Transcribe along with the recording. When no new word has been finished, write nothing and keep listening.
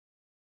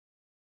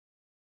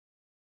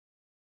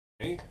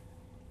Okay,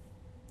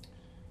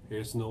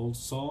 here's an old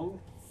song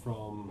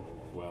from,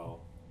 well,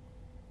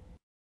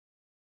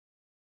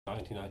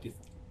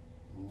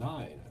 1999,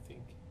 I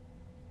think.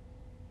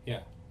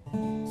 Yeah,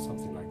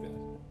 something like that.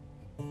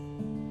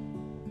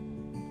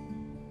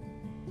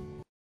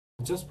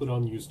 Just put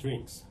on new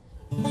strings.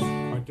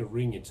 Quite a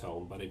ringy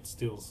tone, but it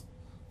still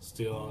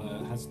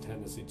has a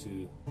tendency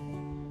to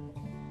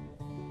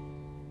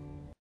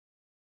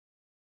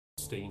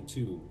stay in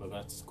tune. But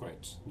that's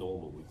quite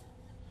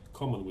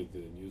common with the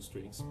new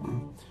strings.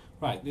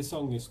 Right, this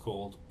song is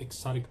called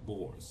Exotic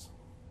Boars.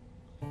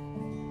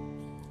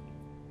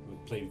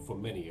 We've played it for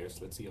many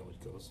years. Let's see how it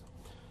goes.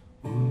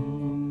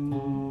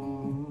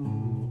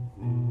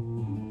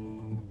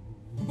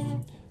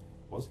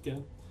 Once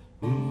again.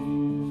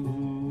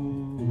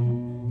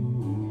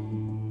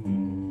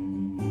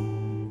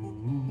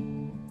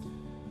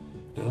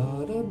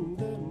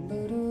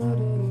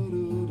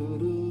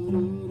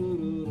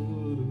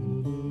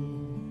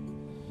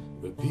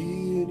 The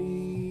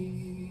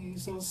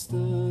peonies are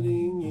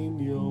standing in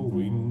your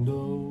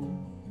window,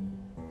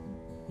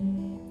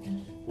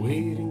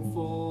 waiting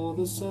for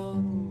the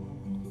sun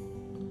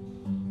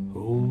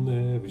who'll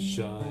never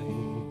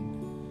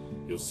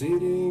shine. You're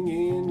sitting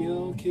in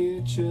your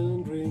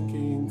kitchen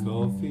drinking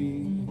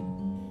coffee.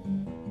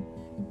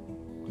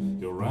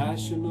 You're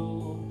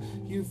rational,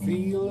 you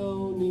feel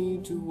no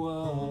need to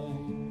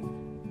whine.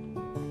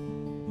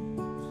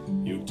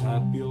 You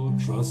tap your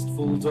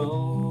trustful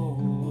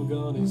dog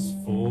on his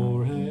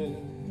forehead.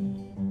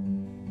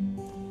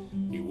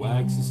 He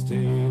wags his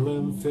tail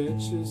and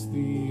fetches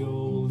the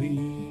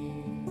oldie.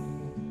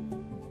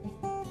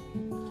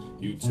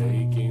 You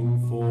take him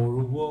for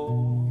a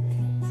walk.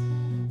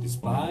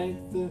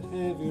 Despite the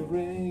heavy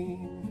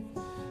rain,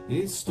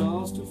 it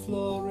starts to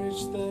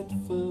flourish that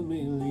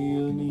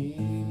familiar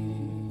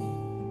need.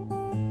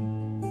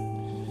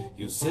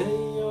 You say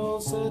you're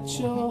such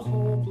a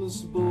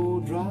hopeless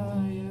bore,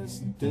 dry as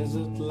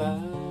desert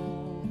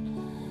land.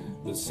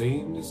 The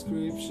same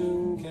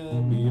description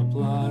can be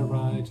applied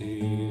right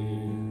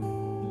here.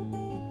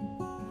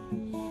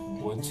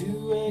 When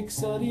two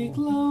exotic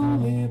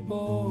lonely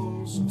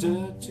boys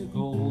dare to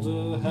hold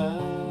a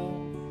hand,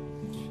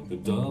 the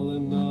dull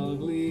and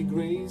ugly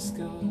grey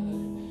sky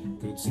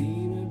could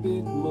seem a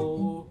bit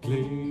more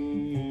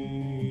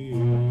clear.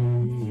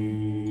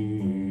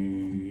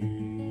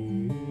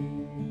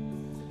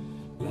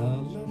 La,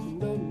 la,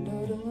 da,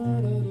 da, da,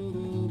 da, da,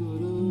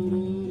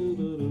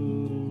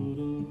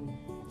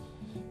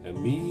 and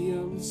me,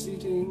 I'm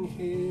sitting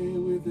here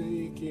with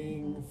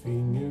aching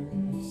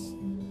fingers.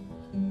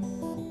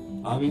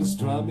 I've been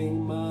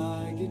strumming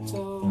my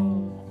guitar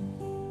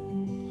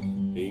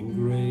in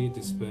great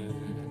despair.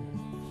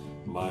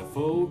 My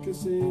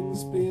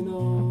focusing's been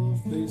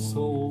off this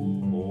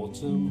whole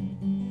autumn.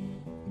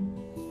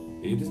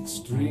 It's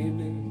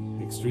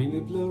extremely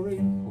blurry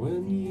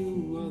when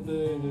you are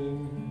there.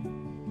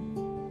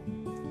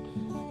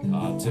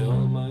 I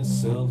tell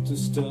myself to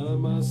stir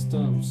my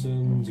stumps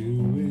and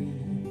do it,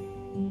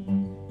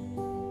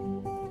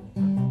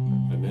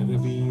 and never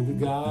be the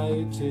guy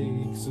who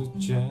takes a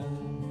chance.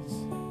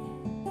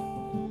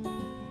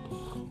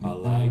 I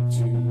like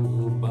to,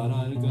 but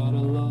I gotta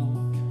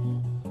lock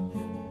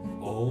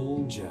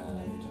all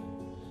jammed.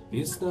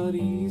 It's not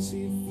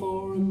easy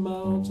for a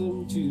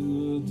mountain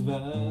to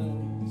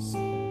advance.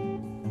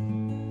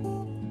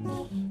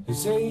 You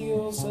say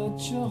you're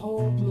such a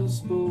hopeless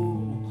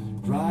bull,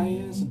 dry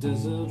as a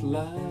desert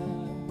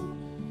land.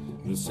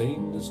 The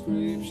same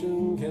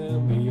description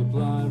can be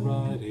applied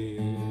right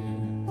here.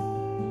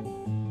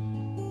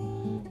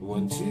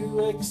 When two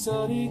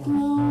exotic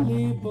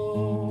lonely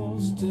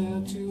boys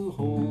dare to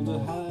hold a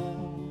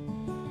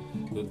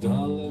hand, the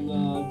dull and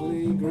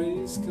ugly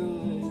grey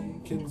sky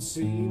can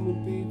seem a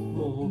bit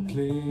more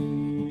clear.